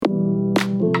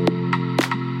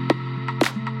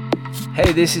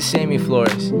Hey, this is Sammy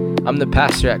Flores. I'm the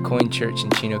pastor at Coin Church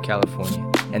in Chino,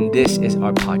 California, and this is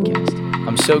our podcast.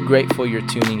 I'm so grateful you're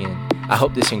tuning in. I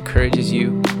hope this encourages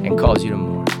you and calls you to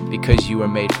more, because you were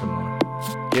made for more.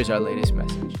 Here's our latest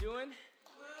message. Doing?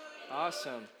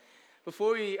 Awesome.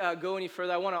 Before we go any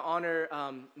further, I want to honor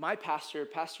my pastor,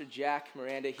 Pastor Jack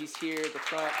Miranda. He's here at the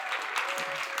front.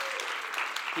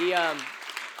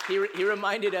 He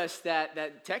reminded us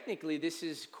that technically this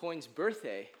is Coin's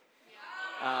birthday.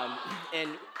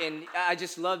 And I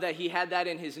just love that he had that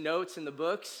in his notes in the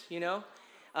books, you know.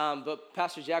 But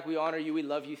Pastor Jack, we honor you. We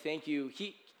love you. Thank you.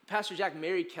 Pastor Jack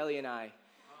married Kelly and I.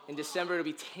 In December, it'll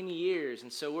be 10 years.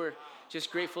 And so we're just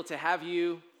grateful to have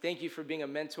you. Thank you for being a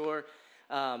mentor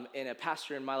and a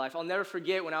pastor in my life. I'll never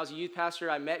forget when I was a youth pastor,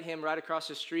 I met him right across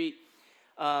the street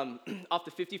off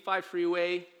the 55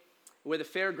 freeway where the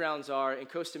fairgrounds are in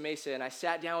Costa Mesa. And I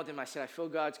sat down with him. I said, I feel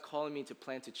God's calling me to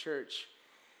plant a church.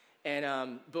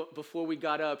 And before we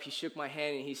got up, he shook my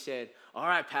hand and he said, all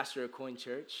right, pastor of Coin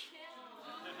Church.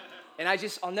 And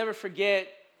I'll never forget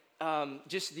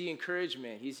just the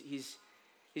encouragement. He's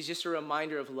just a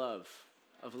reminder of love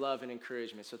and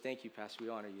encouragement. So thank you, Pastor. We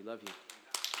honor you. Love you.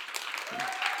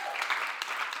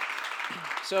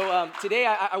 So today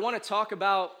I want to talk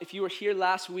about, if you were here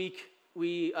last week,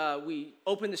 we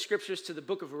opened the scriptures to the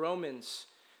book of Romans.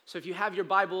 So if you have your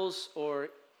Bibles or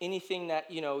anything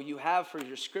that you have for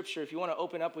your scripture, if you want to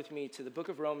open up with me to the book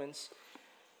of Romans,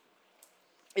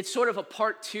 it's sort of a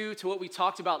part 2 to what we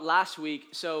talked about last week.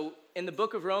 So in the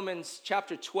book of Romans,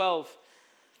 chapter 12,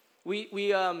 we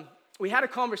had a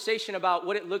conversation about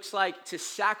what it looks like to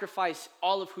sacrifice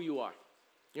all of who you are,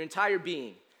 your entire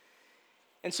being.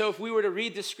 And so if we were to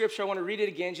read this scripture, I want to read it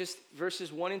again, just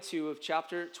verses 1 and 2 of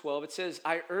chapter 12. It says,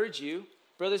 I urge you,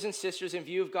 brothers and sisters, in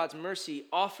view of God's mercy,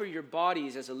 offer your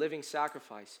bodies as a living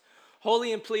sacrifice,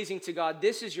 holy and pleasing to God.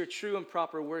 This is your true and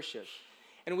proper worship.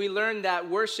 And we learned that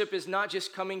worship is not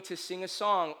just coming to sing a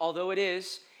song, although it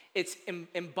is. It's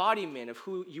embodiment of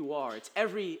who you are. It's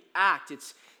every act.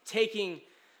 It's taking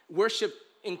worship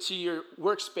into your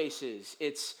workspaces.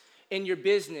 It's in your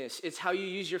business. It's how you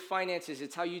use your finances.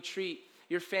 It's how you treat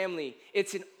your family.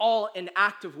 It's an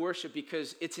act of worship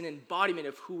because it's an embodiment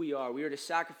of who we are. We are to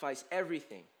sacrifice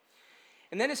everything.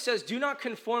 And then it says, do not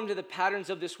conform to the patterns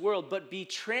of this world, but be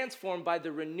transformed by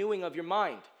the renewing of your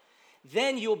mind.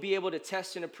 Then you'll be able to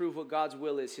test and approve what God's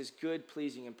will is, his good,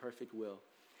 pleasing, and perfect will.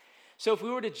 So if we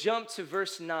were to jump to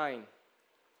verse 9,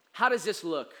 how does this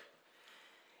look?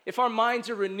 If our minds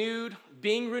are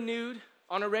being renewed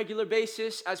on a regular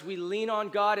basis, as we lean on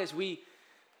God, as we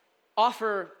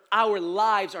offer our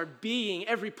lives, our being,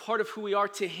 every part of who we are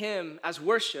to him as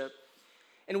worship,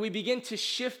 and we begin to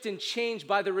shift and change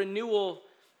by the renewal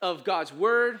of God's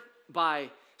word, by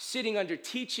sitting under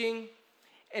teaching,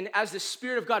 and as the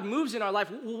Spirit of God moves in our life,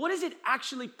 what does it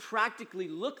actually practically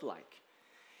look like?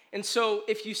 And so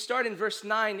if you start in verse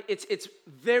 9, it's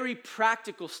very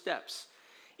practical steps.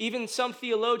 Even some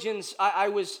theologians, I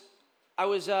was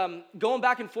going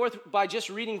back and forth by just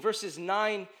reading verses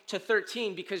 9 to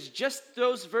 13 because just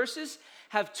those verses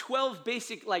have 12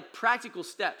 basic, practical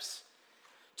steps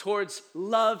towards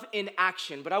love in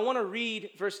action. But I want to read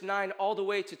verse 9 all the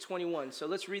way to 21. So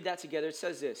let's read that together. It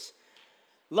says this.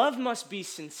 Love must be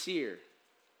sincere.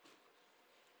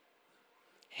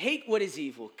 Hate what is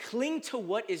evil. Cling to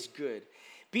what is good.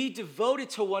 Be devoted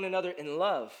to one another in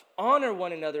love. Honor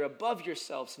one another above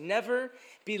yourselves. Never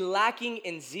be lacking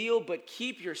in zeal, but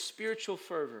keep your spiritual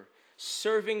fervor,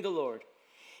 serving the Lord.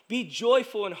 Be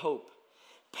joyful in hope,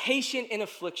 patient in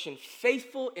affliction,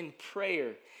 faithful in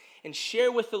prayer, and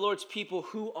share with the Lord's people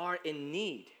who are in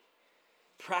need.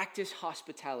 Practice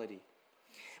hospitality.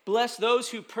 Bless those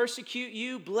who persecute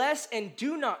you. Bless and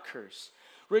do not curse.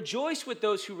 Rejoice with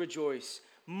those who rejoice.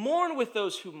 Mourn with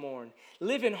those who mourn.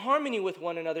 Live in harmony with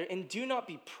one another, and do not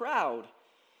be proud,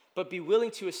 but be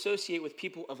willing to associate with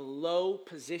people of low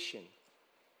position.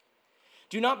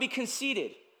 Do not be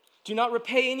conceited. Do not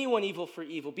repay anyone evil for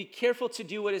evil. Be careful to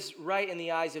do what is right in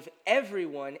the eyes of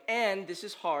everyone, and, this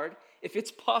is hard, if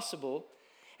it's possible,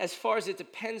 as far as it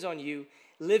depends on you,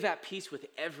 live at peace with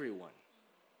everyone.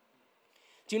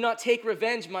 Do not take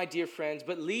revenge, my dear friends,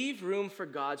 but leave room for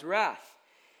God's wrath.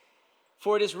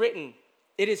 For it is written,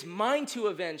 it is mine to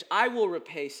avenge, I will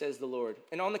repay, says the Lord.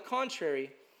 And on the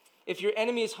contrary, if your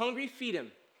enemy is hungry, feed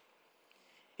him.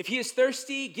 If he is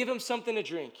thirsty, give him something to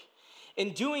drink.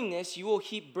 In doing this, you will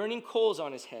heap burning coals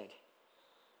on his head.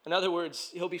 In other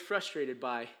words, he'll be frustrated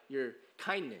by your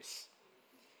kindness.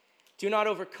 Do not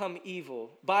be overcome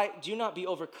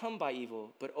by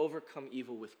evil, but overcome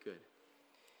evil with good.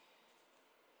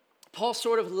 Paul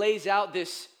sort of lays out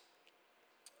this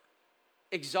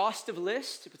exhaustive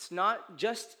list, if it's not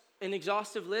just an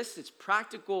exhaustive list, it's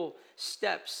practical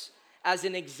steps as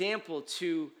an example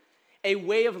to a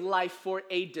way of life for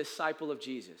a disciple of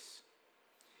Jesus.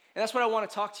 And that's what I want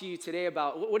to talk to you today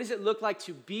about. What does it look like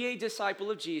to be a disciple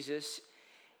of Jesus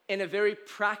in a very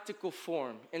practical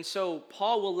form? And so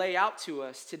Paul will lay out to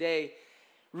us today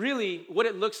really what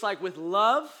it looks like with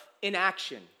love in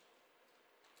action.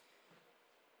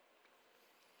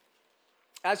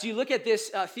 As you look at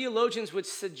this, theologians would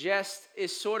suggest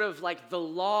is sort of like the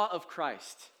law of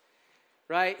Christ,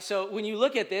 right? So when you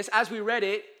look at this, as we read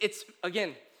it,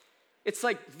 it's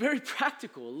like very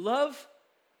practical. Love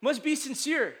must be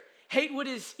sincere. Hate what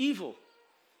is evil.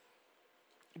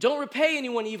 Don't repay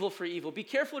anyone evil for evil. Be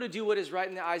careful to do what is right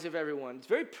in the eyes of everyone. It's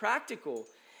very practical.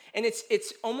 And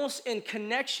it's almost in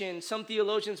connection, some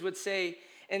theologians would say,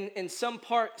 and in some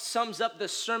part sums up the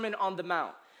Sermon on the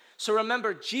Mount. So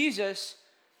remember, Jesus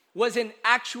was an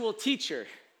actual teacher.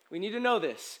 We need to know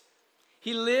this.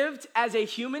 He lived as a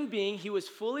human being. He was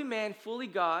fully man, fully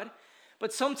God.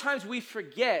 But sometimes we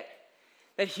forget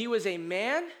that he was a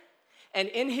man, and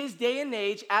in his day and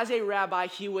age, as a rabbi,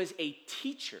 he was a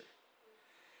teacher.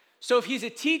 So if he's a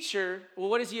teacher, well,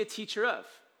 what is he a teacher of?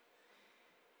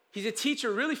 He's a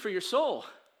teacher really for your soul,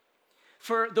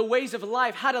 for the ways of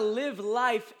life, how to live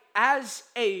life as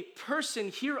a person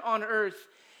here on earth.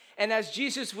 And as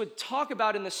Jesus would talk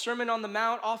about in the Sermon on the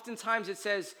Mount, oftentimes it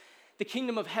says, the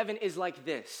kingdom of heaven is like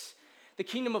this. The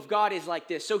kingdom of God is like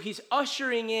this. So he's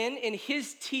ushering in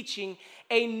his teaching,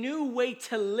 a new way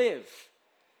to live.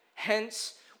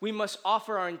 Hence, we must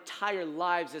offer our entire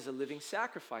lives as a living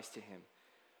sacrifice to him.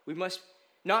 We must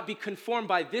not be conformed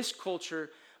by this culture,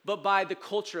 but by the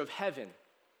culture of heaven.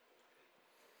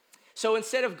 So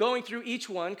instead of going through each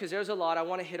one, because there's a lot, I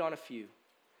want to hit on a few.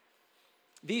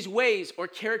 These ways or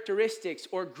characteristics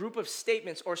or group of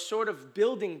statements or sort of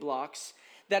building blocks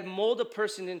that mold a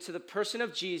person into the person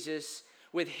of Jesus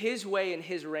with his way and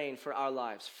his reign for our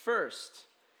lives. First,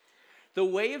 the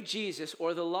way of Jesus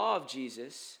or the law of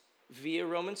Jesus via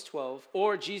Romans 12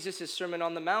 or Jesus' Sermon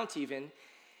on the Mount even,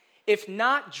 if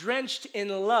not drenched in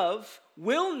love,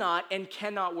 will not and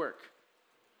cannot work.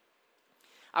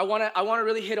 I want to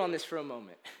really hit on this for a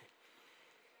moment.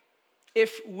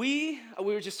 If we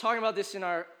were just talking about this in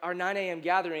our 9 a.m.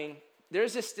 gathering,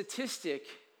 there's a statistic,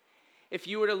 if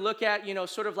you were to look at,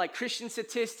 sort of like Christian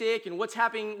statistic and what's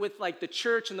happening with like the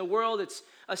church and the world, it's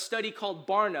a study called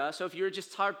Barna. So if you were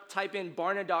just type in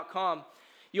barna.com,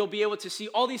 you'll be able to see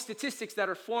all these statistics that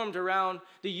are formed around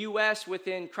the U.S.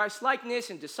 within Christ-likeness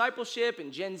and discipleship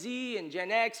and Gen Z and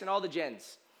Gen X and all the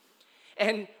gens.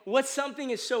 And what's something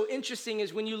is so interesting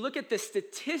is when you look at the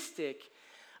statistic,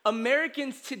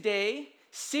 Americans today,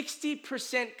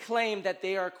 60% claim that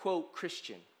they are, quote,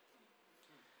 Christian.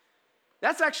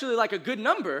 That's actually like a good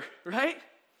number, right?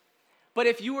 But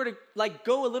if you were to like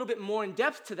go a little bit more in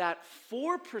depth to that,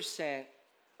 4%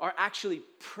 are actually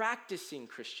practicing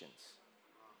Christians.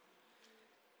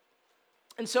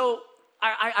 And so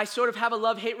I sort of have a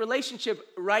love-hate relationship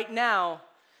right now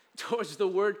towards the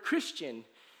word Christian.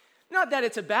 Not that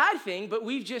it's a bad thing, but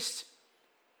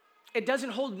it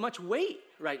doesn't hold much weight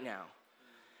right now.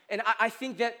 And I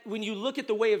think that when you look at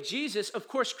the way of Jesus, of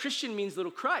course, Christian means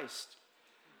little Christ.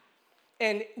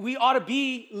 And we ought to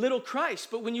be little Christ.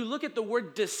 But when you look at the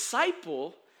word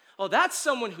disciple, that's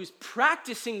someone who's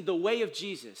practicing the way of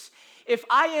Jesus. If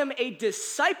I am a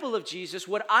disciple of Jesus,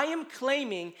 what I am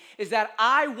claiming is that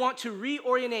I want to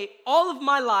reorient all of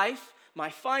my life, my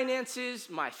finances,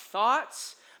 my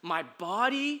thoughts, my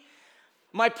body,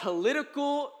 my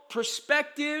political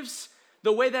perspectives,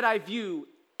 the way that I view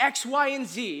X, Y, and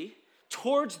Z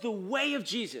towards the way of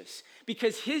Jesus,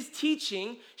 because his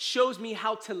teaching shows me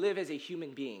how to live as a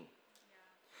human being.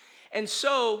 Yeah. And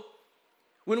so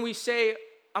when we say,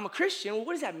 I'm a Christian, well,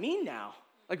 what does that mean now?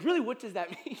 Like, really, what does that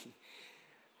mean?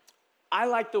 I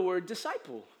like the word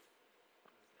disciple.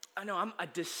 I know I'm a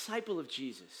disciple of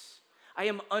Jesus. I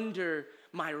am under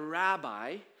my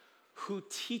rabbi who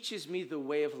teaches me the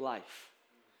way of life.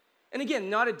 And again,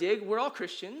 not a dig, we're all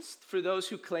Christians for those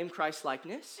who claim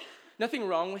Christ-likeness. Nothing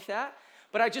wrong with that.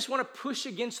 But I just want to push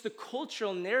against the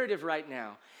cultural narrative right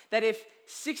now that if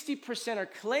 60% are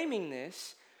claiming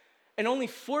this and only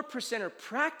 4% are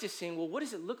practicing, well, what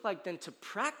does it look like then to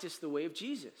practice the way of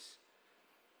Jesus?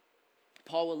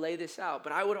 Paul will lay this out,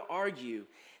 but I would argue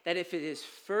that if it is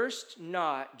first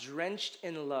not drenched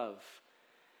in love,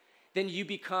 then you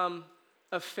become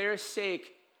a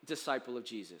Pharisaic disciple of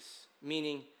Jesus,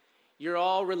 meaning you're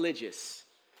all religious.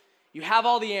 You have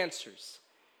all the answers.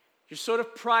 You're sort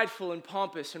of prideful and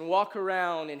pompous and walk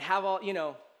around and have all,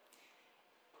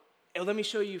 And let me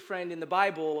show you, friend, in the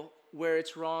Bible where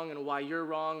it's wrong and why you're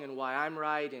wrong and why I'm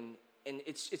right. And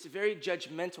it's very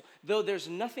judgmental, though there's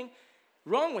nothing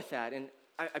wrong with that. And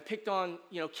I picked on,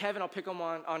 Kevin, I'll pick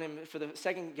on him for the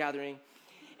second gathering.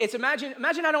 It's imagine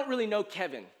I don't really know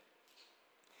Kevin.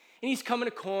 And he's coming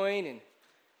to Coin, and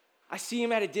I see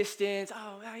him at a distance.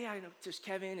 Oh, yeah, there's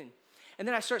Kevin. And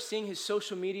then I start seeing his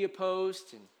social media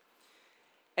posts,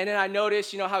 and then I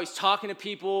notice, how he's talking to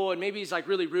people, and maybe he's like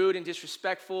really rude and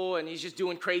disrespectful, and he's just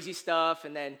doing crazy stuff.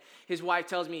 And then his wife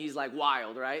tells me he's like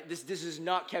wild, right? This is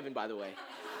not Kevin, by the way.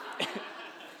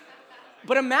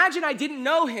 But imagine I didn't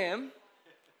know him,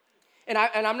 and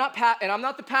I'm not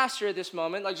the pastor at this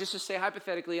moment, like just to say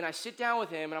hypothetically, and I sit down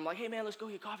with him, and I'm like, hey man, let's go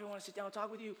get coffee. I want to sit down and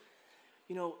talk with you.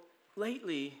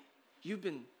 Lately, you've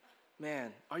been,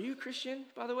 man, are you a Christian,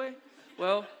 by the way?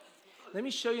 Well, let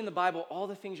me show you in the Bible all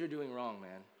the things you're doing wrong,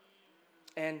 man.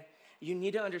 And you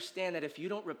need to understand that if you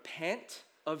don't repent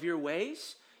of your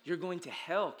ways, you're going to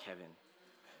hell, Kevin.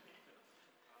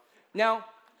 Now,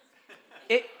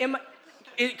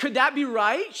 could that be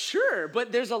right? Sure,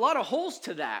 but there's a lot of holes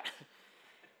to that.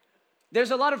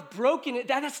 There's a lot of brokenness.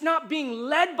 That's not being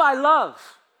led by love.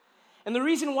 And the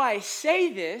reason why I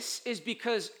say this is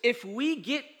because if we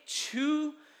get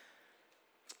too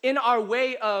in our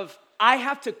way of, I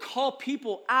have to call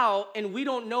people out and we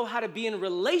don't know how to be in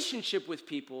relationship with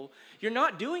people, you're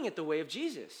not doing it the way of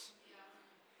Jesus.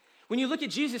 When you look at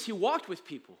Jesus, he walked with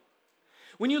people.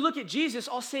 When you look at Jesus,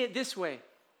 I'll say it this way.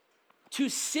 To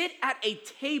sit at a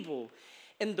table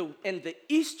in the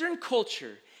Eastern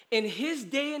culture, in his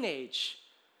day and age,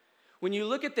 when you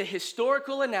look at the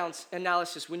historical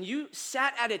analysis, when you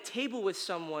sat at a table with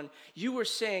someone, you were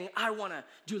saying, I want to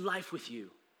do life with you.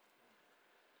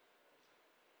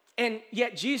 And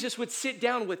yet Jesus would sit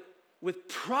down with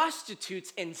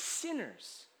prostitutes and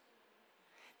sinners.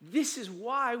 This is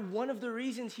why one of the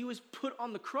reasons he was put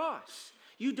on the cross.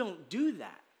 You don't do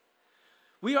that.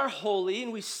 We are holy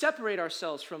and we separate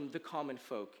ourselves from the common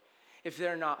folk if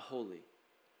they're not holy.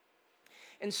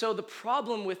 And so the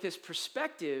problem with this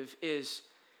perspective is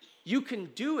you can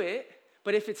do it,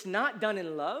 but if it's not done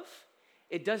in love,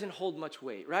 it doesn't hold much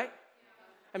weight, right?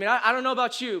 I mean, I don't know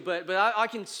about you, but I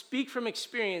can speak from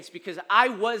experience because I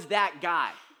was that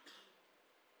guy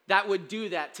that would do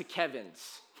that to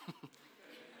Kevin's.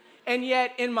 And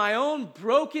yet in my own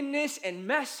brokenness and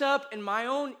mess up and my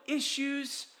own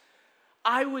issues,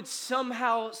 I would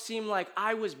somehow seem like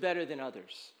I was better than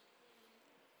others.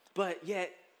 But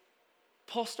yet,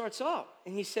 Paul starts off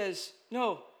and he says,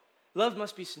 no, love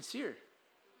must be sincere.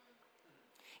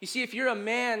 You see, if you're a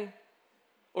man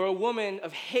or a woman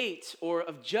of hate or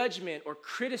of judgment or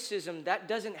criticism, that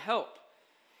doesn't help.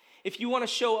 If you want to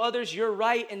show others you're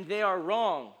right and they are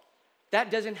wrong,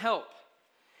 that doesn't help.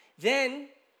 Then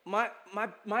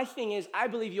my thing is, I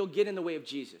believe you'll get in the way of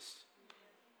Jesus.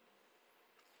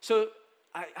 So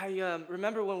I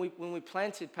remember when we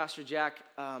planted Pastor Jack,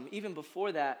 even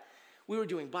before that, we were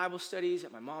doing Bible studies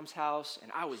at my mom's house,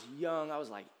 and I was young. I was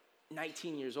like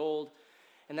 19 years old.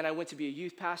 And then I went to be a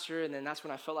youth pastor, and then that's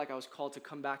when I felt like I was called to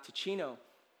come back to Chino.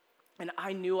 And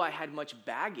I knew I had much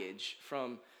baggage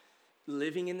from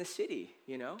living in the city,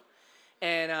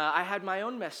 And I had my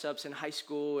own mess ups in high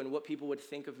school and what people would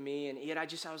think of me. And yet I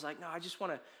was like, no, I just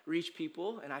want to reach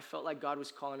people. And I felt like God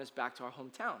was calling us back to our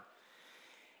hometown.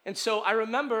 And so I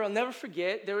remember, I'll never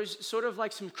forget, there was sort of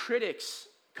like some critics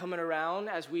coming around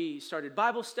as we started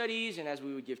Bible studies and as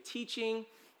we would give teaching.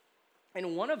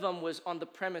 And one of them was on the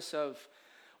premise of,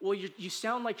 well, you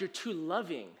sound like you're too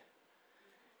loving.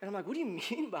 And I'm like, what do you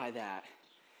mean by that?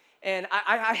 And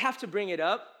I have to bring it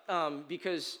up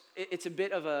because it's a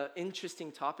bit of an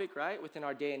interesting topic, right, within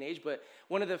our day and age. But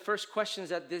one of the first questions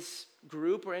that this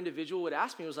group or individual would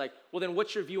ask me was like, well, then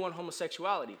what's your view on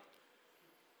homosexuality?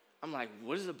 I'm like,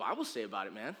 what does the Bible say about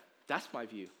it, man? That's my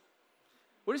view.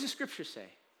 What does the scripture say?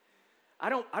 I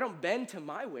don't bend to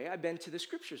my way. I bend to the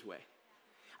scripture's way.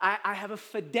 I have a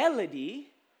fidelity,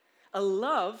 a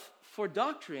love for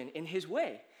doctrine in his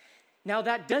way. Now,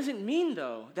 that doesn't mean,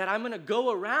 though, that I'm going to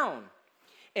go around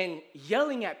and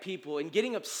yelling at people and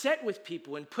getting upset with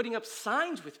people and putting up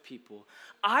signs with people.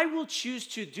 I will choose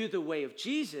to do the way of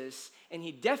Jesus, and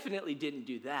he definitely didn't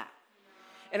do that.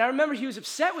 And I remember he was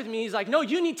upset with me. He's like, no,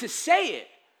 you need to say it.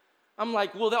 I'm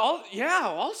like, well,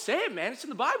 I'll say it, man. It's in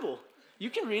the Bible. You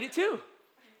can read it too.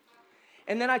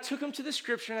 And then I took him to the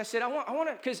scripture and I said, I want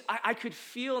to, because I could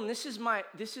feel, and this is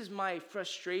my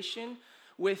frustration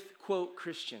with, quote,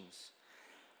 Christians.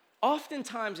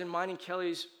 Oftentimes in mine and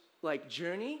Kelly's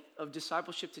journey of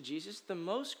discipleship to Jesus, the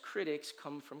most critics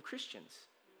come from Christians.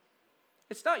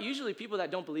 It's not usually people that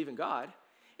don't believe in God.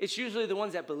 It's usually the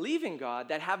ones that believe in God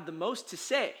that have the most to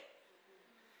say.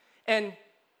 And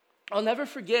I'll never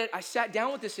forget, I sat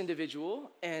down with this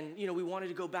individual, and, we wanted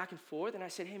to go back and forth, and I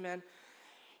said, hey, man,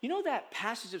 you know that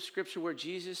passage of Scripture where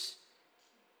Jesus,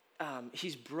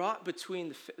 he's brought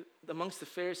amongst the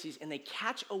Pharisees, and they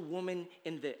catch a woman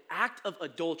in the act of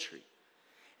adultery,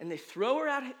 and they throw her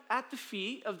at the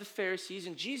feet of the Pharisees,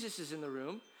 and Jesus is in the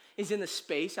room, he's in the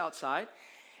space outside,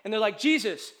 and they're like,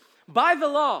 Jesus, by the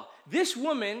law, this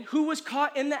woman who was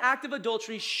caught in the act of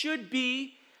adultery should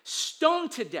be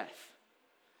stoned to death.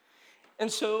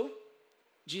 And so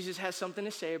Jesus has something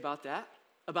to say about that,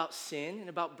 about sin and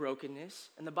about brokenness.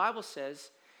 And the Bible says,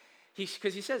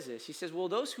 because he says this, he says, well,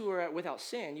 those who are without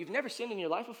sin, you've never sinned in your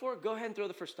life before, go ahead and throw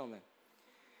the first stone then.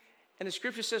 And the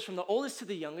scripture says from the oldest to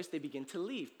the youngest, they begin to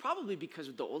leave. Probably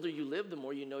because the older you live, the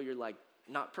more you know you're like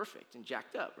not perfect and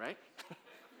jacked up, right?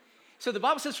 So the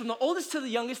Bible says from the oldest to the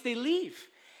youngest, they leave.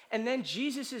 And then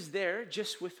Jesus is there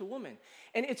just with the woman.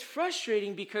 And it's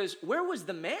frustrating because where was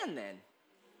the man then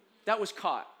that was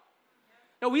caught?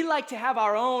 Now, we like to have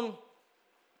our own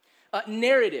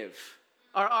narrative,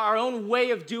 our own way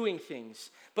of doing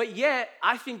things. But yet,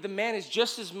 I think the man is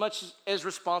just as much as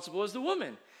responsible as the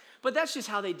woman. But that's just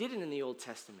how they did it in the Old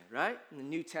Testament, right? In the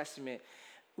New Testament,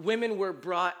 women were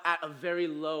brought at a very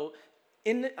low.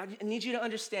 I need you to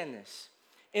understand this.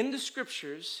 In the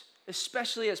scriptures,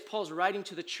 especially as Paul's writing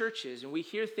to the churches, and we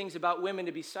hear things about women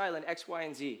to be silent, X, Y,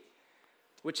 and Z,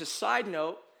 which, a side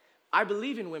note, I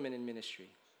believe in women in ministry.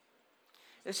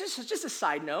 It's just a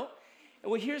side note.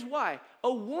 And well, here's why.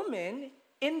 A woman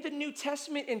in the New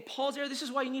Testament, in Paul's era, this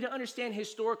is why you need to understand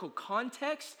historical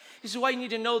context. This is why you need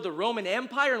to know the Roman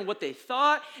Empire and what they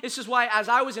thought. This is why, as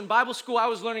I was in Bible school, I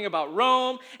was learning about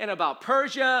Rome and about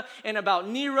Persia and about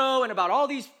Nero and about all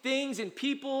these things and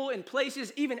people and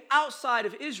places, even outside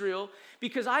of Israel,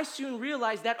 because I soon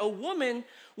realized that a woman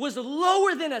was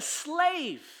lower than a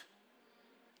slave.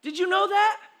 Did you know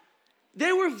that?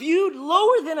 They were viewed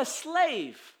lower than a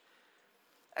slave.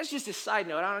 That's just a side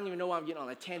note. I don't even know why I'm getting on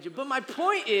a tangent. But my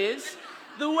point is,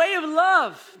 the way of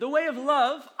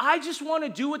love, I just want to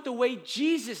do it the way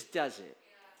Jesus does it.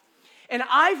 And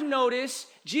I've noticed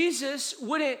Jesus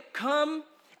wouldn't come,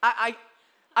 I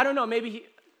don't know,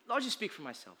 I'll just speak for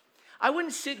myself. I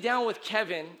wouldn't sit down with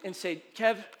Kevin and say,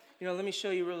 Kev, let me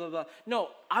show you, blah, blah, blah. No,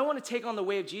 I want to take on the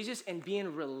way of Jesus and be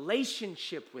in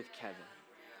relationship with Kevin.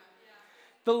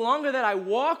 The longer that I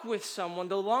walk with someone,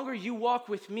 the longer you walk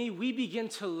with me, we begin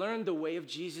to learn the way of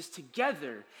Jesus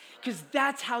together. Because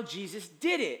that's how Jesus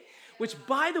did it. Which,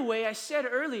 by the way, I said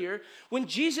earlier, when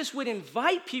Jesus would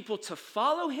invite people to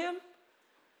follow him,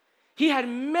 he had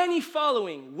many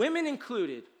following, women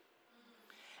included,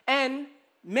 and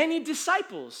many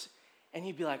disciples. And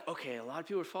he'd be like, okay, a lot of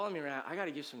people are following me around. I got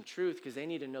to give some truth because they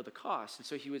need to know the cost. And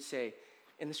so he would say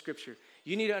in the scripture,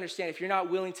 you need to understand if you're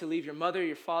not willing to leave your mother,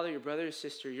 your father, your brother, or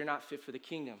sister, you're not fit for the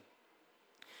kingdom.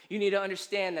 You need to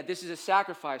understand that this is a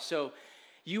sacrifice, so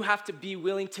you have to be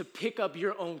willing to pick up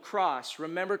your own cross.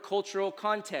 Remember cultural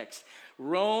context.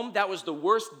 Rome, that was the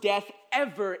worst death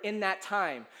ever in that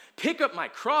time. Pick up my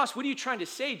cross. What are you trying to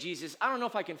say, Jesus? I don't know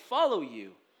if I can follow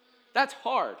you. That's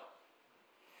hard.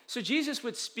 So Jesus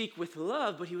would speak with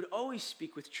love, but he would always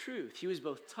speak with truth. He was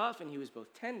both tough and he was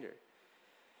both tender.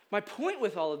 My point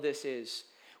with all of this is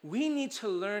we need to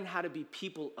learn how to be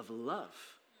people of love.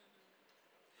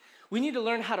 We need to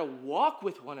learn how to walk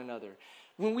with one another.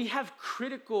 When we have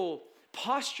critical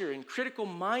posture and critical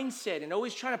mindset and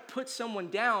always trying to put someone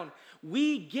down,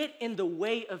 we get in the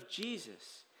way of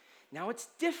Jesus. Now it's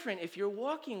different if you're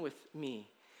walking with me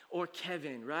or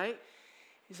Kevin, right?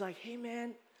 He's like, hey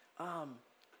man,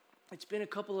 it's been a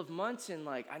couple of months and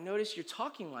I noticed you're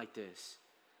talking like this.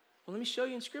 Well, let me show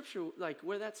you in scripture,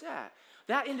 where that's at.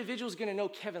 That individual is going to know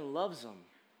Kevin loves them.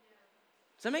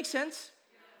 Does that make sense?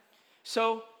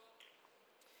 So,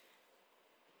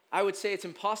 I would say it's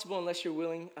impossible unless you're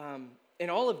willing, in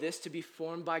all of this, to be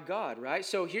formed by God, right?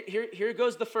 So, here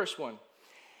goes the first one.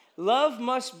 Love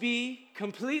must be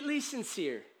completely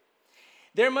sincere.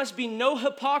 There must be no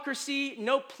hypocrisy,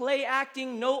 no play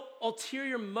acting, no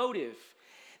ulterior motive.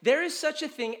 There is such a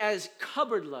thing as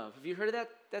cupboard love. Have you heard of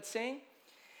that saying?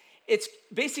 It's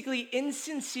basically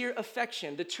insincere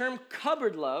affection. The term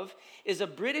cupboard love is a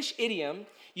British idiom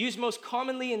used most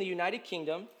commonly in the United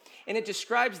Kingdom, and it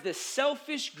describes the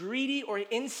selfish, greedy, or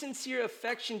insincere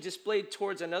affection displayed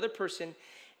towards another person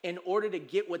in order to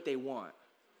get what they want.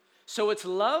 So it's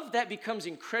love that becomes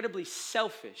incredibly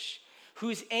selfish,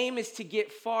 whose aim is to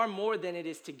get far more than it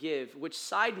is to give, which,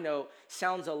 side note,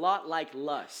 sounds a lot like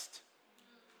lust.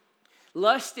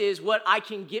 Lust is what I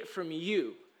can get from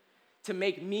you to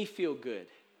make me feel good.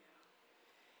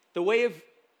 The way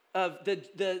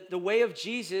of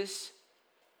Jesus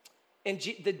And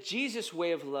the Jesus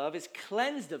way of love is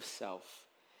cleansed of self.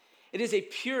 It is a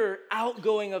pure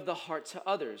outgoing of the heart to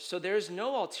others. So there's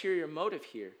no ulterior motive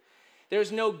here.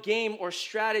 There's no game or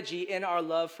strategy in our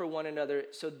love for one another.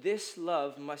 So this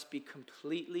love must be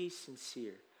completely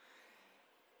sincere.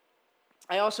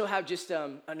 I also have just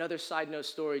another side note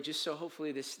story, just so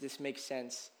hopefully this makes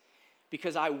sense.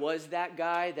 Because I was that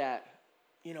guy that,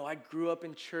 I grew up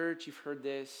in church. You've heard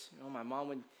this. My mom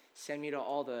would send me to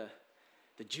all the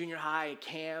junior high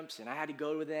camps, and I had to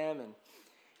go with them.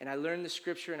 And I learned the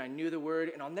scripture, and I knew the word.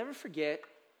 And I'll never forget,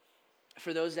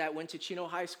 for those that went to Chino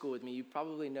High School with me, you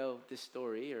probably know this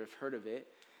story or have heard of it.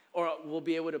 Or we'll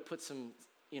be able to put some,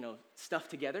 stuff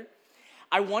together.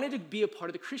 I wanted to be a part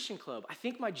of the Christian club, I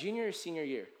think my junior or senior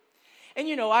year. And,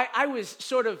 I was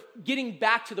sort of getting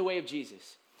back to the way of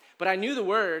Jesus. But I knew the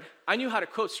word. I knew how to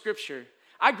quote scripture.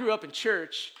 I grew up in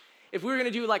church. If we were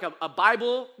going to do like a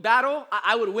Bible battle,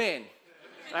 I would win.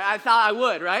 I thought I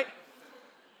would, right?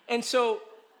 And so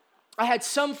I had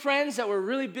some friends that were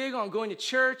really big on going to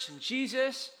church and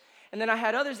Jesus. And then I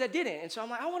had others that didn't. And so I'm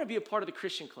like, I want to be a part of the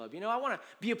Christian club. I want to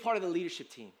be a part of the leadership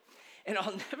team. And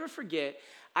I'll never forget,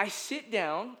 I sit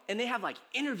down, and they have like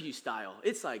interview style.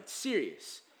 It's like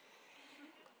serious.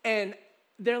 And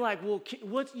they're like, well,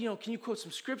 can you quote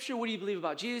some scripture? What do you believe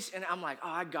about Jesus? And I'm like, oh,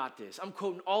 I got this. I'm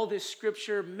quoting all this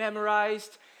scripture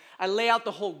memorized. I lay out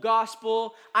the whole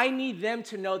gospel. I need them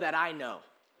to know that I know.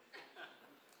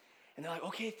 And they're like,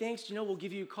 okay, thanks. We'll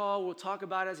give you a call. We'll talk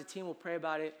about it as a team. We'll pray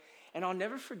about it. And I'll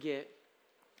never forget,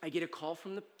 I get a call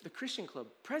from the Christian club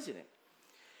president.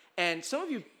 And some of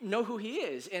you know who he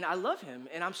is, and I love him,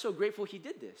 and I'm so grateful he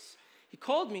did this. He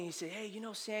called me, he said, hey,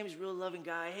 Sam, he's a real loving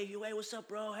guy. Hey, what's up,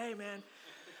 bro? Hey, man,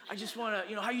 I just want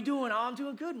to, how you doing? Oh, I'm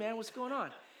doing good, man. What's going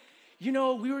on?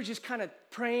 We were just kind of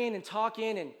praying and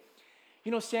talking,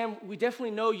 and, Sam, we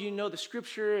definitely know you know the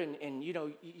scripture, and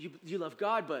you love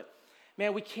God, but,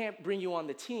 man, we can't bring you on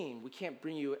the team. We can't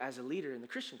bring you as a leader in the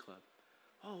Christian club.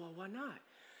 Oh, well, why not?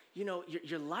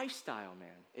 Your lifestyle, man,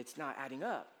 it's not adding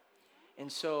up.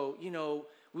 And so,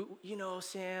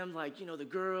 Sam, like, the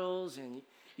girls, and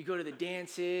you go to the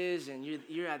dances, and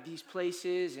you're at these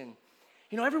places, and,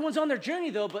 everyone's on their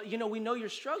journey, though, but, we know you're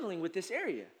struggling with this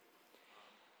area.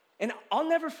 And I'll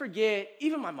never forget,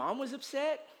 even my mom was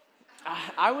upset.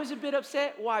 I was a bit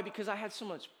upset. Why? Because I had so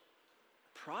much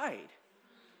pride.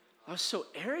 I was so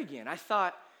arrogant. I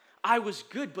thought I was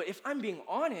good, but if I'm being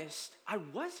honest, I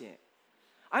wasn't.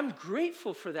 I'm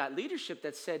grateful for that leadership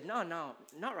that said, no,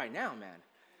 not right now, man.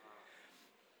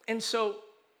 And so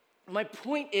my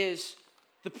point is,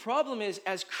 the problem is,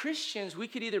 as Christians, we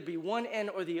could either be one end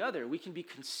or the other. We can be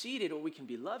conceited or we can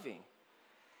be loving.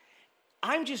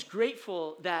 I'm just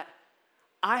grateful that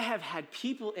I have had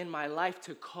people in my life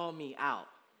to call me out.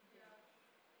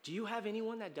 Do you have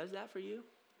anyone that does that for you?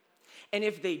 And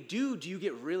if they do you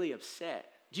get really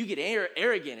upset? Do you get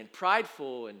arrogant and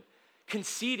prideful and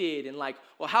conceited and like,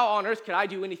 well, how on earth could I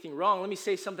do anything wrong? Let me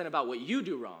say something about what you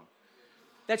do wrong.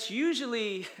 That's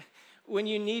usually when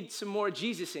you need some more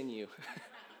Jesus in you.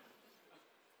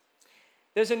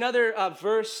 There's another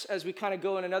verse as we kind of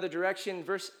go in another direction.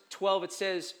 Verse 12, it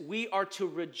says, we are to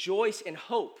rejoice in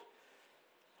hope.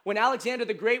 When Alexander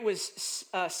the Great was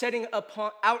setting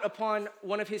out upon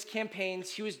one of his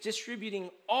campaigns, he was distributing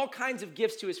all kinds of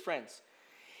gifts to his friends.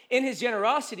 In his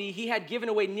generosity, he had given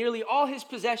away nearly all his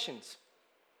possessions.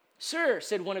 Sir,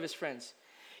 said one of his friends,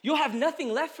 you'll have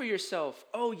nothing left for yourself.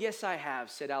 Oh, yes, I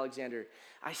have, said Alexander.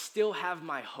 I still have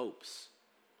my hopes.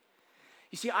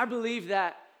 You see, I believe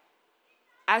that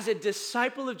as a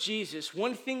disciple of Jesus,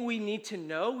 one thing we need to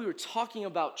know, we were talking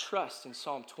about trust in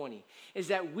Psalm 20, is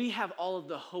that we have all of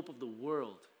the hope of the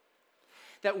world.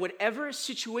 That whatever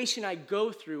situation I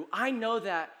go through, I know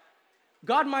that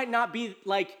God might not be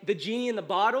like the genie in the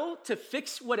bottle to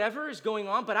fix whatever is going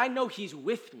on, but I know he's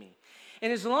with me.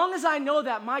 And as long as I know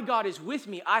that my God is with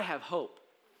me, I have hope.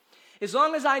 As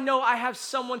long as I know I have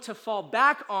someone to fall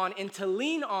back on and to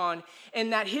lean on,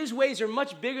 and that his ways are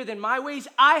much bigger than my ways,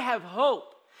 I have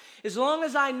hope. As long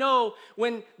as I know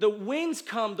when the winds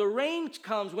come, the rain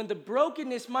comes, when the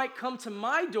brokenness might come to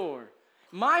my door,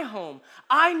 my home,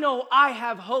 I know I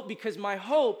have hope because my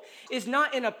hope is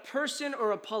not in a person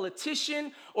or a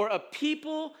politician or a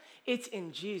people, it's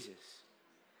in Jesus.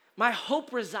 My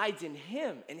hope resides in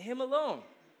him and him alone.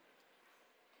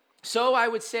 So I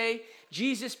would say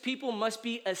Jesus people must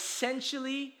be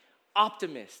essentially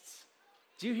optimists.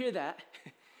 Do you hear that?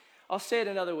 I'll say it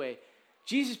another way.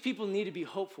 Jesus people need to be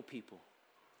hopeful people.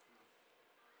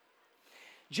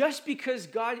 Just because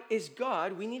God is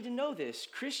God, we need to know this.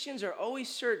 Christians are always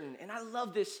certain, and I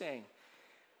love this saying,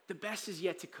 the best is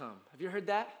yet to come. Have you heard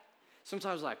that?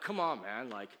 Sometimes like, come on, man,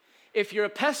 like, If you're a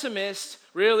pessimist,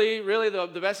 really,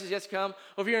 the best is yet to come.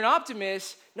 Or if you're an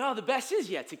optimist, no, the best is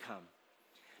yet to come.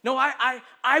 No,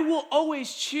 I will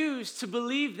always choose to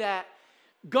believe that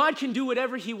God can do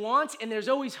whatever he wants, and there's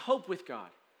always hope with God.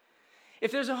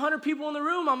 If there's 100 people in the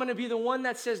room, I'm going to be the one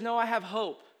that says, no, I have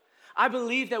hope. I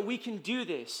believe that we can do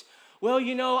this. Well,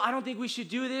 I don't think we should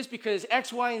do this because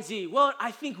X, Y, and Z. Well,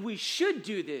 I think we should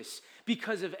do this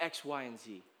because of X, Y, and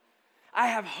Z. I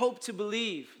have hope to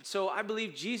believe. So I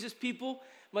believe Jesus people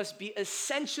must be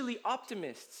essentially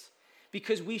optimists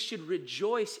because we should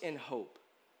rejoice in hope.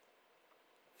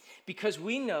 Because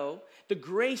we know the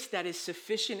grace that is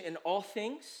sufficient in all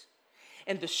things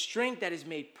and the strength that is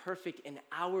made perfect in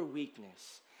our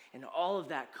weakness. And all of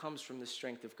that comes from the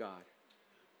strength of God.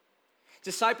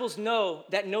 Disciples know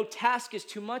that no task is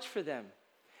too much for them.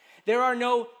 There are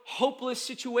no hopeless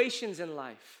situations in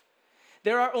life.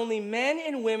 There are only men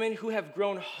and women who have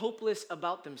grown hopeless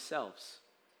about themselves.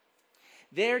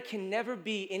 There can never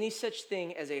be any such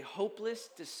thing as a hopeless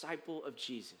disciple of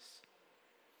Jesus.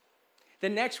 The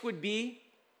next would be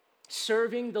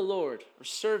serving the Lord, or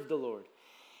serve the Lord.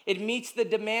 It meets the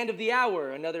demand of the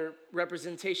hour, another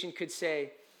representation could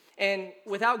say. And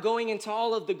without going into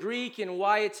all of the Greek and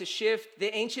why it's a shift,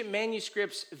 the ancient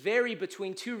manuscripts vary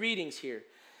between two readings here.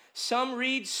 Some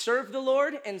read serve the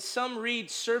Lord, and some read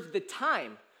serve the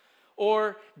time,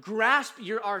 or grasp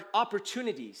your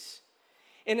opportunities.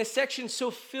 In a section so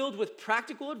filled with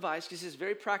practical advice, because this is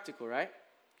very practical, right?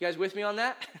 You guys with me on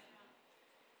that?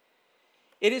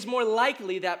 It is more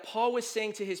likely that Paul was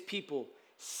saying to his people,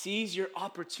 seize your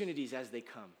opportunities as they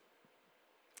come.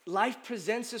 Life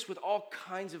presents us with all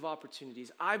kinds of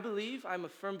opportunities. I'm a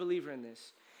firm believer in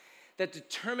this, that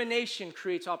determination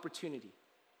creates opportunity.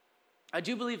 I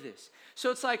do believe this.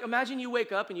 So it's like, imagine you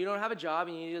wake up and you don't have a job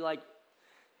and you need to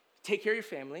take care of your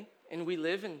family. And we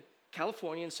live in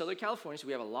California, in Southern California, so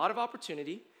we have a lot of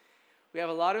opportunity. We have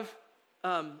a lot of,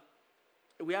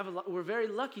 we're very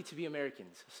lucky to be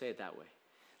Americans, I'll say it that way.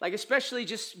 Especially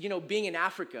just, being in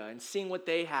Africa and seeing what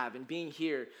they have and being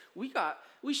here.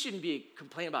 We shouldn't be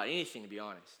complaining about anything, to be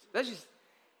honest. That's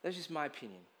just my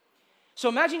opinion. So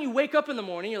imagine you wake up in the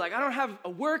morning, you're like, I don't have a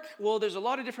work. Well, there's a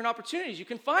lot of different opportunities. You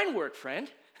can find work, friend.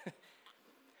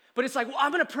 But it's like, well,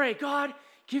 I'm going to pray, God,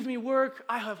 give me work.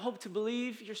 I have hope to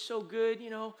believe. You're so good,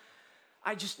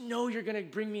 I just know you're going to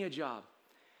bring me a job.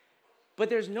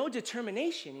 But there's no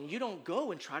determination, and you don't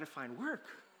go and try to find work.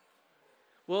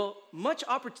 Well,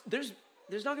 there's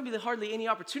not going to be hardly any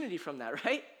opportunity from that,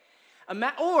 right?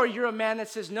 Or you're a man that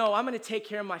says, no, I'm going to take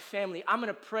care of my family. I'm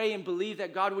going to pray and believe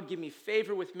that God would give me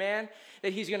favor with man,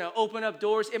 that he's going to open up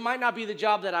doors. It might not be the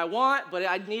job that I want, but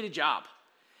I need a job.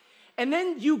 And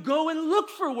then you go and look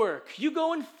for work. You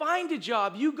go and find a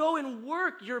job. You go and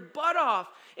work your butt off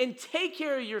and take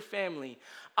care of your family.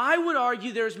 I would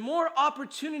argue there's more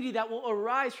opportunity that will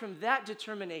arise from that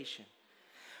determination.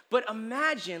 But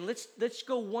imagine, let's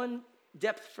go one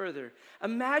depth further.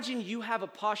 Imagine you have a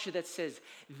posture that says,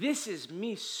 this is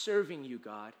me serving you,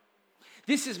 God.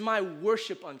 This is my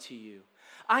worship unto you.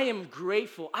 I am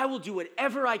grateful. I will do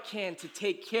whatever I can to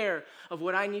take care of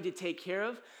what I need to take care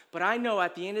of. But I know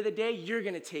at the end of the day, you're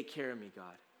going to take care of me,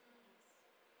 God.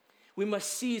 We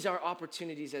must seize our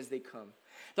opportunities as they come.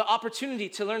 The opportunity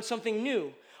to learn something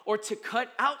new or to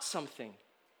cut out something.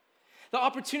 The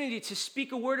opportunity to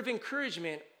speak a word of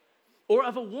encouragement or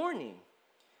of a warning.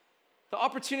 The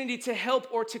opportunity to help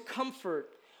or to comfort.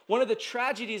 One of the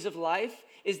tragedies of life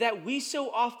is that we so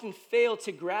often fail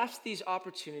to grasp these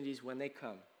opportunities when they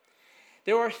come.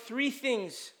 There are three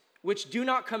things which do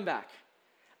not come back: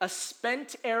 a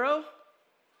spent arrow,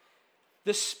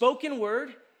 the spoken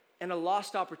word, and a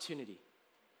lost opportunity.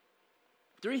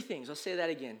 Three things, I'll say that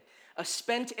again. A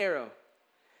spent arrow,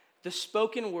 the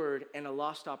spoken word, and a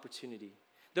lost opportunity.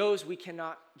 Those we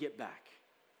cannot get back.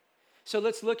 So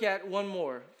let's look at one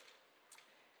more.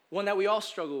 One that we all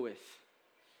struggle with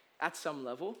at some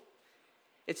level.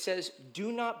 It says,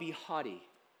 do not be haughty.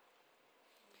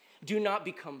 Do not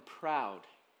become proud.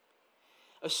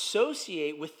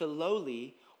 Associate with the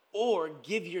lowly or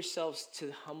give yourselves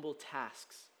to humble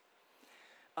tasks.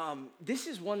 This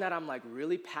is one that I'm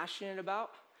really passionate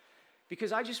about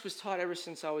because I just was taught ever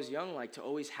since I was young to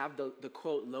always have the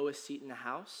quote, lowest seat in the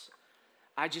house.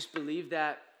 I just believe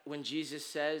that when Jesus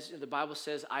says, the Bible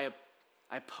says, I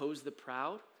oppose the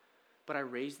proud, but I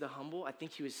raise the humble. I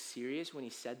think he was serious when he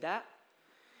said that.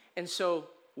 And so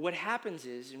what happens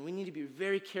is, and we need to be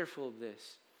very careful of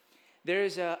this,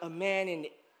 there's a man in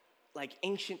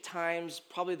ancient times,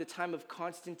 probably the time of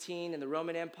Constantine and the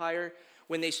Roman Empire,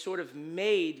 when they sort of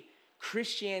made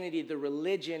Christianity the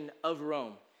religion of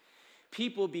Rome.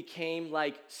 people became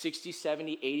like 60,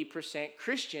 70, 80%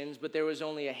 Christians, but there was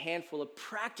only a handful of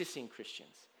practicing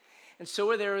Christians. And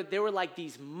so there were like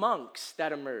these monks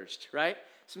that emerged, right?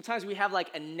 Sometimes we have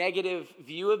like a negative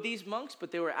view of these monks,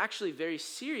 but they were actually very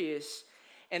serious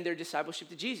in their discipleship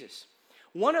to Jesus.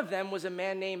 One of them was a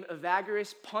man named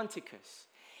Evagrius Ponticus.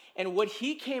 And what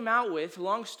he came out with,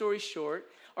 long story short,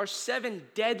 are 7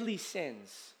 deadly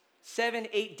sins. 7,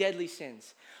 8 deadly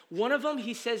sins. One of them,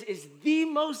 he says, is the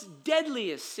most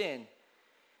deadliest sin,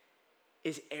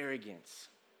 is arrogance,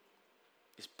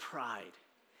 is pride.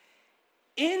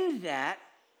 In that,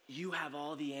 you have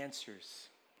all the answers.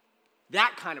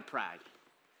 That kind of pride.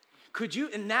 Could you,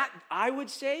 and that, I would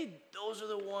say, those are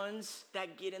the ones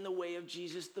that get in the way of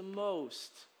Jesus the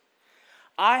most.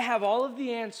 I have all of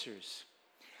the answers.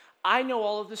 I know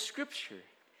all of the scripture.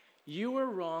 You are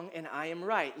wrong and I am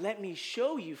right. Let me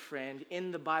show you, friend,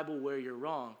 in the Bible where you're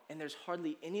wrong. And there's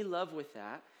hardly any love with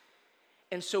that.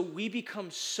 And so we become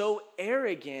so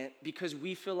arrogant because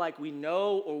we feel like we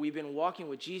know, or we've been walking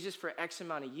with Jesus for X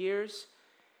amount of years.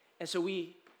 And so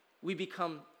we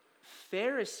become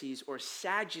Pharisees or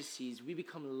Sadducees. We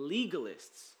become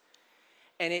legalists.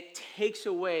 And it takes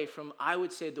away from, I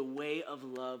would say, the way of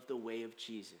love, the way of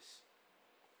Jesus.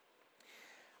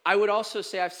 I would also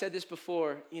say, I've said this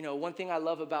before, one thing I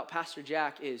love about Pastor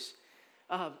Jack is,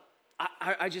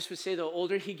 I just would say the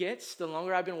older he gets, the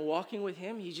longer I've been walking with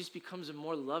him, he just becomes a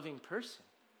more loving person.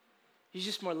 He's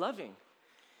just more loving.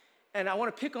 And I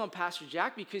want to pick on Pastor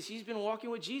Jack because he's been walking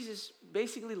with Jesus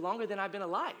basically longer than I've been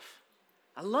alive.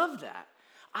 I love that.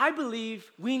 I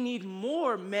believe we need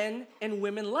more men and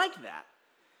women like that.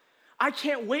 I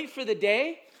can't wait for the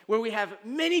day where we have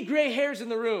many gray hairs in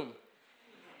the room.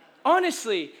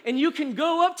 Honestly, and you can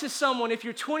go up to someone if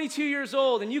you're 22 years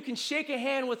old and you can shake a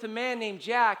hand with a man named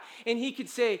Jack and he could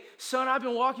say, son, I've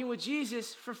been walking with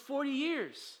Jesus for 40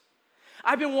 years.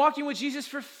 I've been walking with Jesus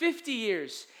for 50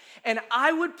 years. And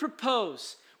I would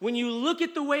propose, when you look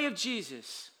at the way of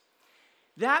Jesus,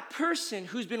 that person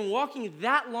who's been walking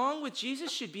that long with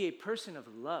Jesus should be a person of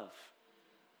love.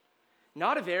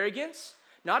 Not of arrogance,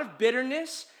 not of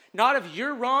bitterness, not of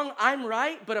you're wrong, I'm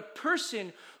right, but a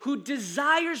person who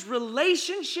desires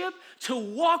relationship to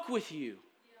walk with you.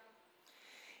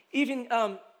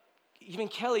 Yeah. Even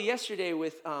Kelly yesterday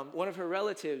with one of her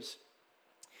relatives,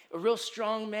 a real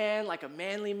strong man, like a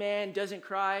manly man, doesn't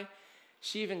cry.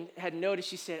 She even had noticed,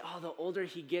 she said, the older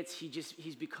he gets,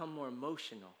 he's become more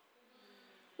emotional.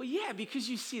 Well, yeah, because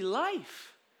you see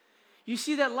life. You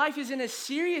see that life isn't as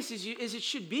serious as it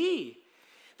should be.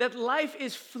 That life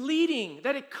is fleeting,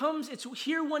 that it's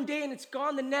here one day and it's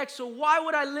gone the next. So why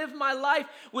would I live my life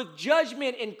with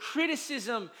judgment and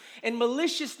criticism and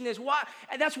maliciousness? Why?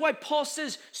 And that's why Paul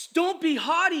says, don't be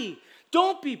haughty,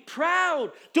 don't be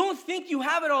proud, don't think you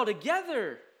have it all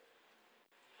together.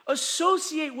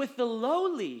 Associate with the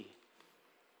lowly.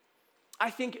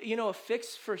 I think, a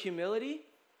fix for humility,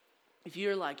 if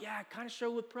you're like, yeah, I kind of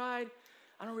struggle with pride,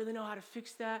 I don't really know how to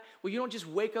fix that. Well, you don't just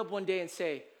wake up one day and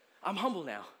say, I'm humble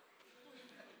now.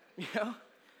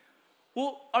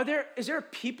 Well, is there a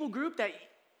people group that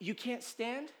you can't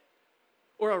stand?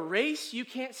 Or a race you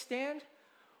can't stand?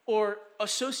 Or a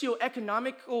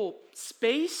socioeconomical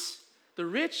space, the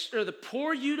rich or the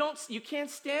poor you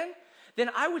can't stand? Then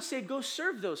I would say go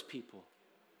serve those people.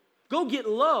 Go get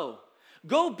low.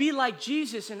 Go be like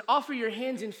Jesus and offer your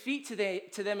hands and feet to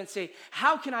them and say,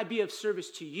 how can I be of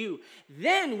service to you?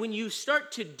 Then when you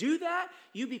start to do that,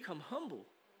 you become humble.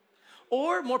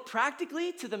 Or more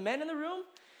practically, to the men in the room,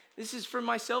 this is for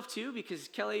myself too, because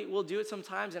Kelly will do it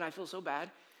sometimes and I feel so bad.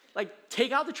 Like,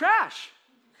 take out the trash.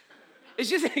 It's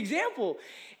just an example.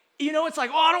 It's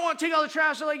like, I don't want to take out the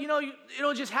trash. So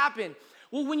it'll just happen.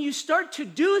 Well, when you start to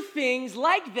do things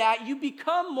like that, you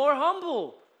become more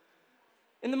humble.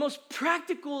 In the most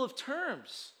practical of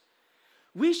terms,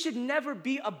 we should never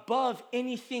be above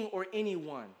anything or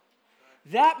anyone.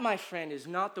 That, my friend, is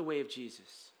not the way of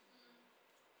Jesus.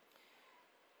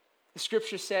 The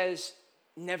scripture says,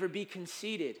 never be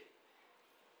conceited.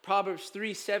 Proverbs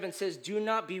 3:7 says, do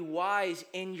not be wise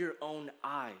in your own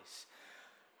eyes.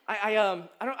 I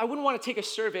wouldn't want to take a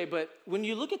survey, but when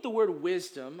you look at the word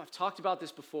wisdom, I've talked about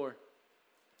this before.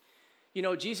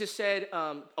 Jesus said,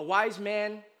 a wise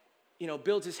man,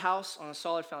 builds his house on a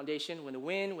solid foundation. When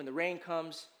the rain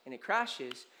comes and it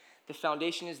crashes, the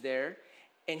foundation is there,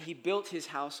 and he built his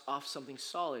house off something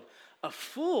solid. A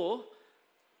fool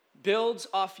builds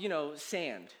off,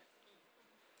 sand.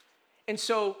 And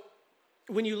so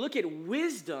when you look at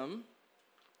wisdom,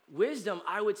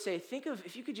 I would say,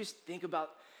 if you could just think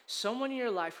about someone in your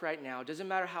life right now, doesn't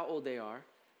matter how old they are,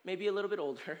 maybe a little bit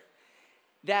older,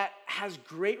 that has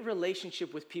great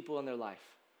relationship with people in their life.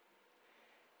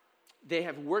 They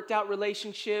have worked out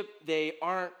relationship. They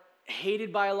aren't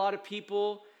hated by a lot of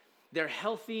people. They're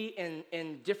healthy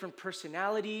and different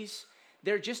personalities.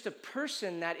 They're just a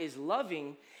person that is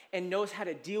loving and knows how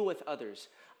to deal with others.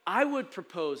 I would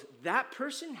propose that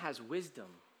person has wisdom.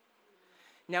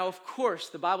 Now, of course,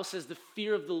 the Bible says the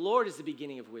fear of the Lord is the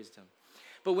beginning of wisdom.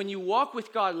 But when you walk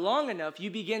with God long enough,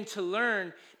 you begin to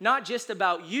learn not just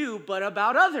about you, but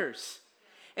about others.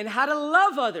 And how to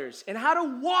love others, and how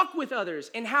to walk with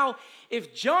others, and how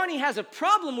if Johnny has a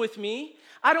problem with me,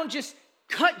 I don't just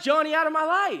cut Johnny out of my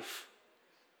life.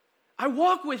 I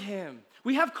walk with him.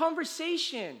 We have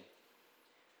conversation.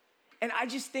 And I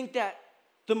just think that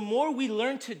the more we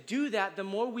learn to do that, the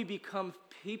more we become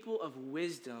people of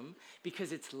wisdom,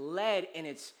 because it's led and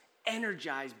it's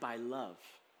energized by love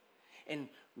and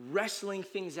wrestling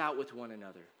things out with one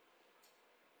another.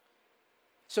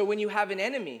 So when you have an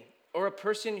enemy or a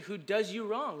person who does you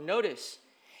wrong, notice,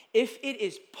 if it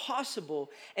is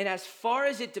possible and as far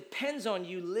as it depends on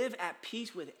you, live at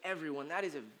peace with everyone. That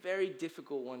is a very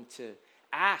difficult one to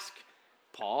ask,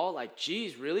 Paul. Like,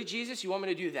 geez, really, Jesus? You want me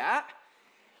to do that?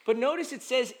 But notice it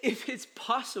says, if it's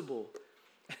possible.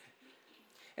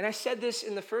 And I said this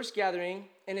in the first gathering,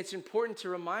 and it's important to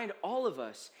remind all of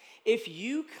us. If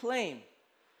you claim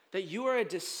that you are a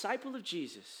disciple of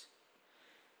Jesus,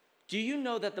 do you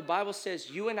know that the Bible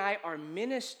says you and I are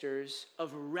ministers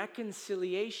of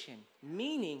reconciliation?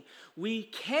 Meaning we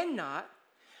cannot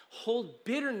hold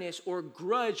bitterness or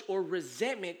grudge or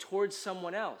resentment towards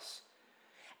someone else.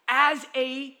 As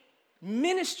a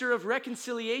minister of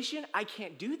reconciliation, I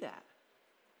can't do that.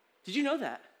 Did you know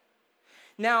that?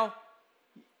 Now,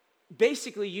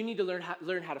 basically, you need to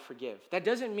learn how to forgive. That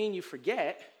doesn't mean you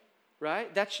forget,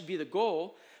 right? That should be the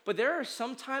goal. But there are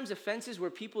sometimes offenses where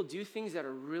people do things that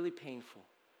are really painful.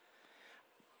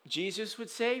 Jesus would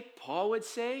say, Paul would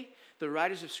say, the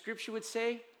writers of Scripture would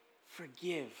say,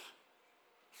 forgive.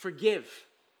 Forgive.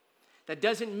 That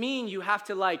doesn't mean you have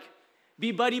to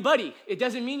be buddy-buddy. It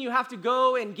doesn't mean you have to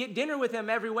go and get dinner with them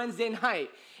every Wednesday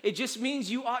night. It just means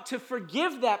you ought to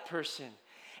forgive that person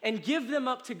and give them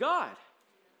up to God.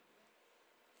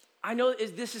 I know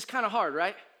this is kind of hard,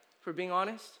 right? For being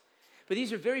honest. But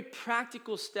these are very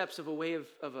practical steps of a way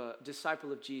of a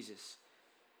disciple of Jesus.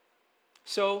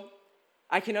 So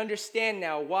I can understand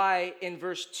now why in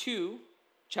verse 2,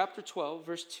 chapter 12,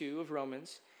 verse 2 of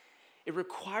Romans, it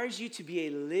requires you to be a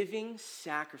living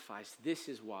sacrifice. This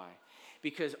is why.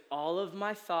 Because all of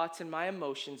my thoughts and my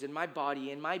emotions and my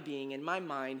body and my being and my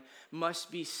mind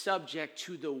must be subject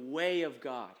to the way of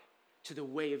God, to the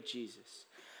way of Jesus.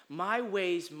 My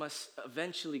ways must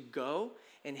eventually go,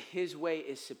 and his way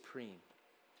is supreme.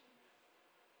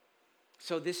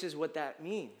 So this is what that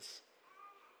means.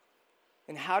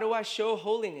 And how do I show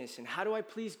holiness? And how do I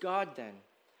please God then?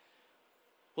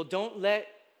 Well, don't let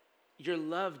your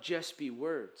love just be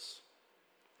words.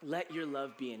 Let your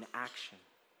love be an action.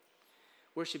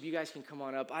 Worship, you guys can come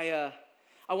on up. I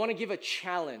want to give a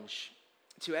challenge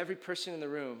to every person in the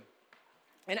room.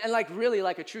 And really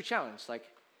a true challenge.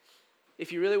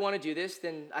 If you really want to do this,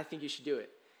 then I think you should do it.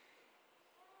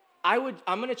 I'm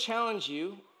going to challenge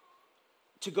you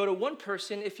to go to one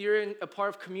person. If you're in a part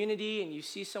of community and you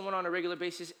see someone on a regular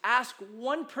basis, ask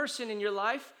one person in your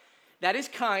life that is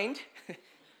kind.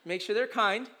 Make sure they're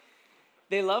kind.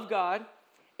 They love God.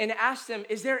 And ask them,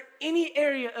 is there any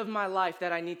area of my life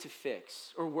that I need to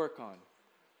fix or work on?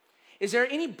 Is there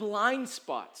any blind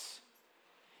spots?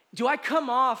 Do I come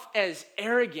off as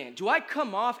arrogant? Do I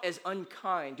come off as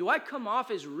unkind? Do I come off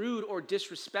as rude or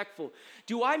disrespectful?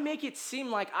 Do I make it seem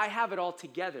like I have it all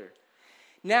together?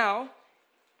 Now,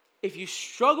 if you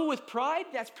struggle with pride,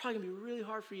 that's probably going to be really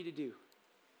hard for you to do.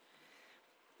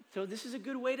 So this is a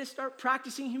good way to start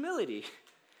practicing humility.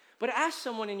 But ask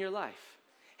someone in your life,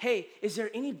 hey, is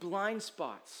there any blind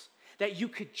spots that you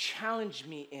could challenge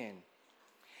me in?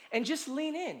 And just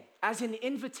lean in as an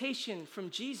invitation from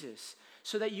Jesus,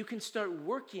 so that you can start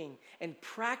working and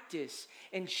practice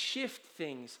and shift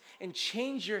things and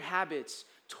change your habits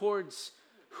towards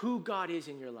who God is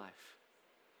in your life.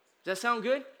 Does that sound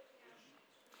good?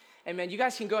 Amen. You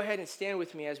guys can go ahead and stand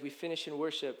with me as we finish in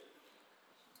worship.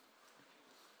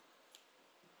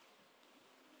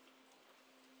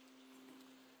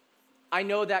 I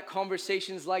know that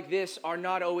conversations like this are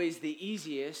not always the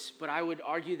easiest, but I would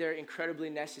argue they're incredibly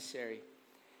necessary.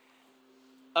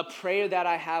 A prayer that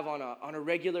I have on a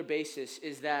regular basis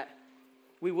is that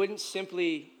we wouldn't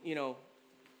simply,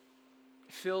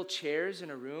 fill chairs in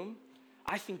a room.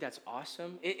 I think that's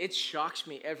awesome. It shocks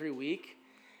me every week.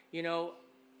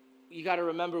 you got to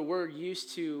remember we're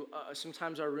used to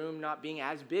sometimes our room not being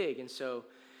as big. And so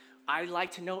I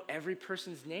like to know every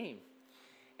person's name.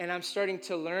 And I'm starting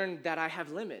to learn that I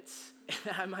have limits.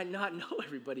 And I might not know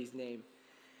everybody's name.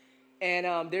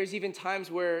 And there's even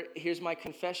times where, here's my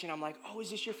confession, I'm like, oh,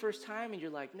 is this your first time? And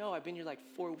you're like, no, I've been here like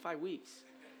 4 or 5 weeks.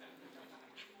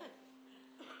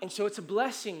 And so it's a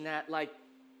blessing that, like,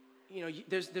 you know,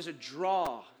 there's a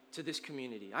draw to this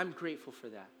community. I'm grateful for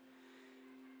that.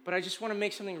 But I just want to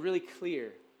make something really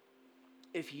clear.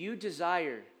 If you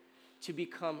desire to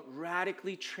become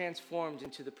radically transformed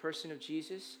into the person of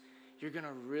Jesus, you're going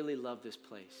to really love this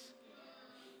place.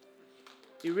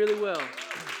 You really will.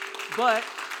 But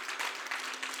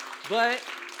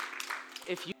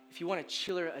if you want a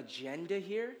chiller agenda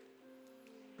here,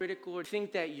 critical, or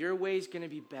think that your way is going to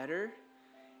be better,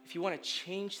 if you want to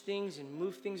change things and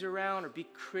move things around or be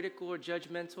critical or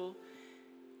judgmental,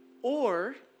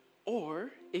 or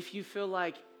if you feel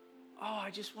like, oh,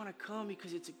 I just want to come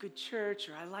because it's a good church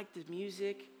or I like the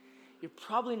music, you're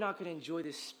probably not going to enjoy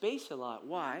this space a lot.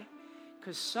 Why?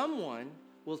 Because someone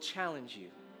will challenge you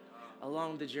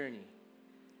along the journey.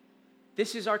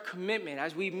 This is our commitment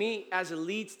as we meet as a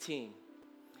leads team.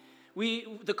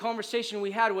 The conversation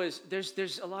we had was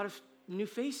there's a lot of new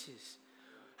faces.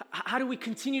 How do we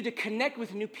continue to connect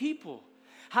with new people?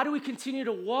 How do we continue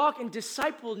to walk and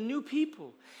disciple new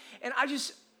people? And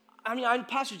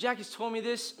Pastor Jack has told me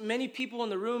this. Many people in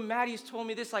the room, Maddie has told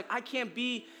me this. Like,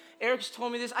 Eric's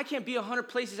told me this. I can't be 100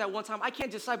 places at one time. I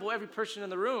can't disciple every person in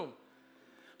the room.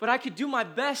 But I could do my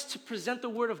best to present the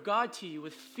word of God to you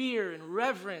with fear and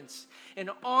reverence and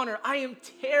honor. I am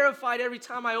terrified every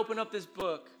time I open up this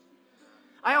book.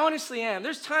 I honestly am.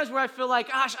 There's times where I feel like,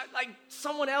 gosh, like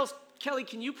someone else, Kelly,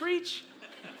 can you preach?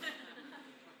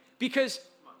 Because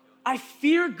I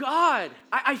fear God.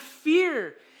 I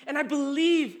fear and I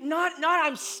believe, not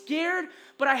I'm scared,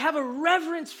 but I have a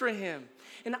reverence for him.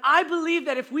 And I believe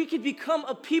that if we could become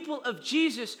a people of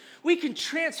Jesus, we can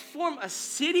transform a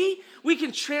city, we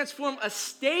can transform a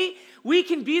state, we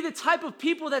can be the type of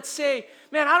people that say,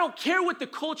 man, I don't care what the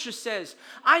culture says.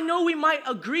 I know we might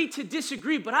agree to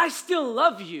disagree, but I still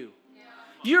love you. Yeah.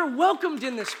 You're welcomed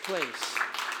in this place.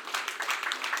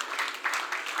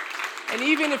 And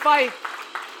even if I'm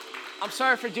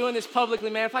sorry for doing this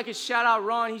publicly, man, if I could shout out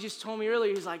Ron, he just told me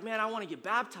earlier, he's like, man, I want to get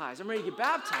baptized. I'm ready to get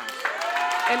baptized.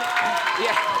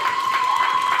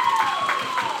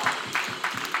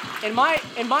 And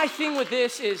my thing with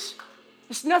this is,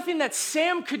 it's nothing that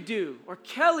Sam could do or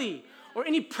Kelly or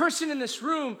any person in this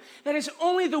room. That is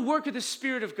only the work of the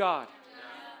Spirit of God.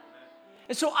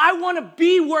 And so I want to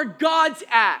be where God's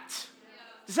at.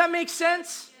 Does that make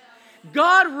sense?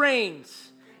 God reigns.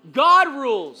 God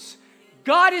rules.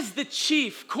 God is the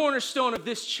chief cornerstone of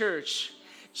this church.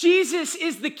 Jesus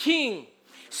is the king.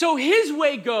 So his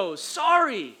way goes.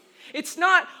 Sorry. It's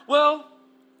not, well,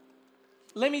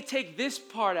 let me take this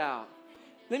part out.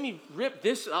 Let me rip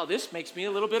this. Oh, this makes me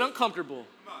a little bit uncomfortable.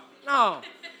 No,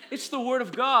 it's the word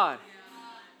of God.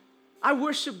 I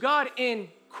worship God in,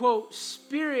 quote,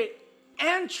 spirit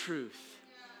and truth.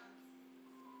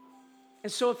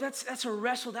 And so if that's a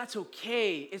wrestle, that's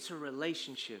okay. It's a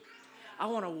relationship. I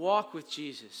want to walk with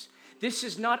Jesus. This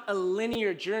is not a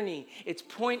linear journey. It's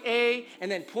point A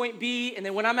and then point B, and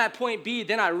then when I'm at point B,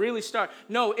 then I really start.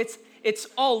 No, it's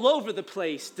all over the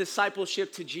place,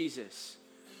 discipleship to Jesus.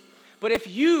 But if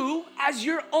you, as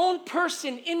your own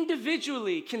person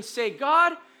individually, can say,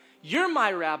 God, you're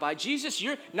my rabbi. Jesus,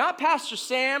 you're not Pastor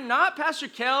Sam, not Pastor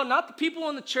Kel, not the people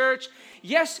in the church.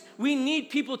 Yes, we need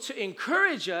people to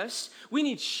encourage us. We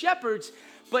need shepherds.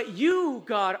 But you,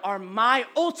 God, are my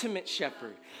ultimate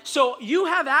shepherd. So you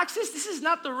have access. This is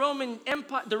not the Roman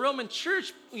Empire, the Roman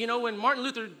church, when Martin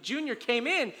Luther Jr. came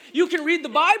in. You can read the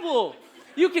Bible.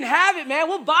 You can have it, man.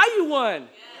 We'll buy you one.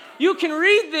 You can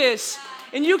read this,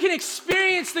 and you can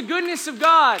experience the goodness of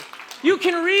God. You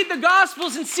can read the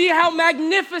Gospels and see how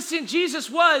magnificent Jesus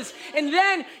was. And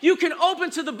then you can open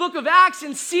to the book of Acts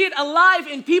and see it alive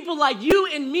in people like you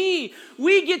and me.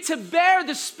 We get to bear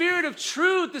the Spirit of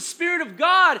truth, the Spirit of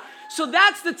God. So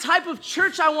that's the type of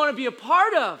church I want to be a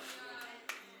part of.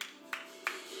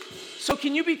 So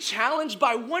can you be challenged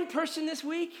by one person this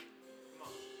week?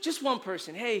 Just one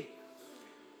person. Hey,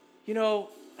 how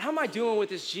am I doing with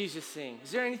this Jesus thing?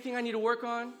 Is there anything I need to work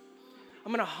on?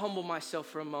 I'm going to humble myself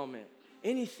for a moment.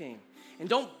 Anything. And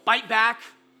don't bite back.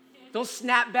 Don't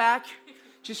snap back.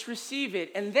 Just receive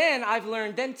it. And then I've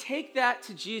learned, then take that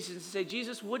to Jesus and say,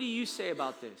 Jesus, what do you say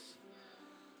about this?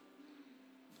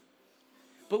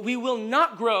 But we will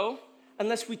not grow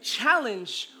unless we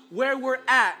challenge where we're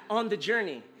at on the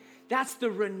journey. That's the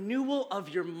renewal of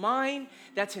your mind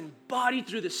that's embodied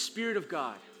through the Spirit of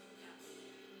God.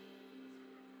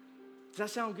 Does that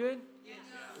sound good? Yes.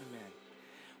 Amen.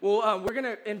 Well, we're going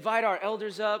to invite our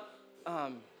elders up.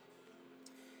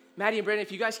 Maddie and Brandon,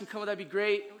 if you guys can come, that'd be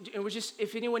great. And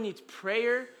if anyone needs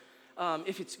prayer,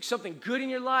 if it's something good in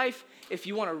your life, if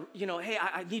you want to, hey,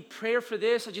 I need prayer for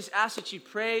this, I just ask that you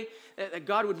pray, that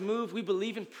God would move. We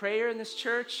believe in prayer in this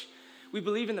church. We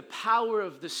believe in the power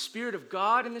of the Spirit of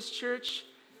God in this church.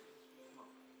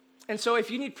 And so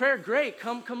if you need prayer, great,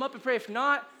 come up and pray. If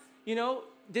not,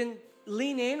 then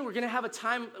lean in. We're going to have a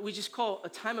time we just call a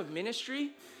time of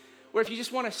ministry, where if you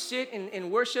just want to sit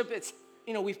and worship, it's,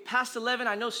 we've passed 11.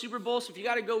 I know Super Bowl, so if you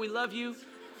got to go, we love you.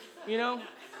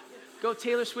 Go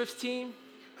Taylor Swift's team.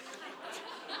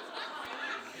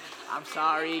 I'm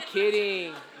sorry,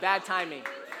 kidding. Bad timing.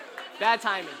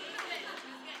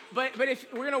 But if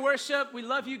we're going to worship, we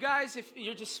love you guys. If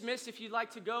you're dismissed, if you'd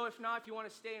like to go. If not, if you want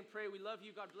to stay and pray, we love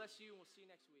you. God bless you, and we'll see you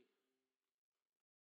next week.